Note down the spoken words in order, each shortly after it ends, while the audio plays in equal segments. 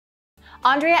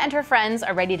Andrea and her friends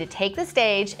are ready to take the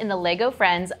stage in the LEGO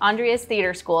Friends Andrea's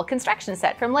Theater School construction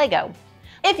set from LEGO.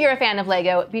 If you're a fan of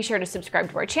LEGO, be sure to subscribe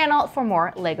to our channel for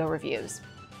more LEGO reviews.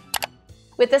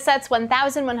 With the set's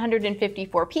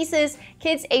 1,154 pieces,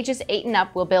 kids ages 8 and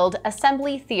up will build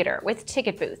assembly theater with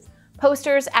ticket booth,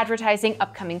 posters advertising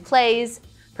upcoming plays,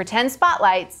 pretend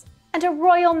spotlights, and a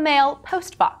Royal Mail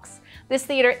post box. This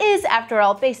theater is, after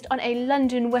all, based on a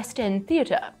London West End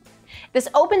theater. This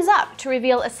opens up to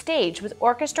reveal a stage with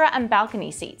orchestra and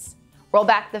balcony seats. Roll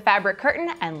back the fabric curtain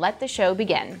and let the show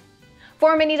begin.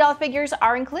 4 mini doll figures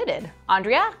are included: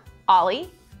 Andrea, Ollie,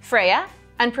 Freya,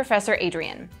 and Professor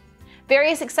Adrian.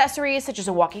 Various accessories such as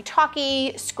a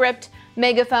walkie-talkie, script,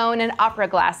 megaphone, and opera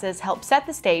glasses help set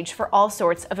the stage for all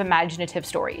sorts of imaginative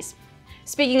stories.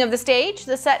 Speaking of the stage,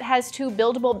 the set has 2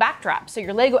 buildable backdrops so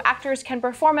your LEGO actors can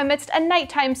perform amidst a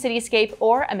nighttime cityscape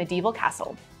or a medieval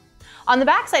castle. On the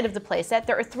backside of the playset,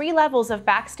 there are 3 levels of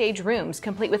backstage rooms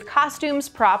complete with costumes,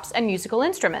 props, and musical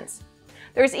instruments.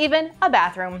 There's even a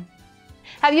bathroom.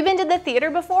 Have you been to the theater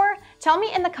before? Tell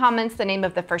me in the comments the name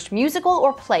of the first musical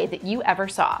or play that you ever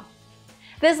saw.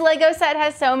 This LEGO set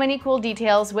has so many cool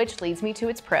details, which leads me to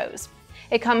its pros.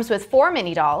 It comes with 4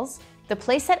 mini dolls, the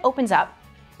playset opens up,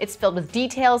 it's filled with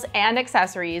details and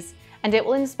accessories, and it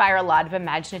will inspire a lot of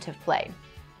imaginative play.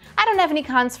 I don't have any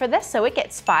cons for this, so it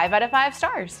gets 5 out of 5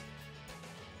 stars.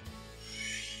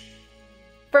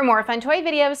 For more fun toy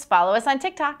videos, follow us on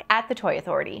TikTok @TheToy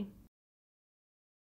Authority.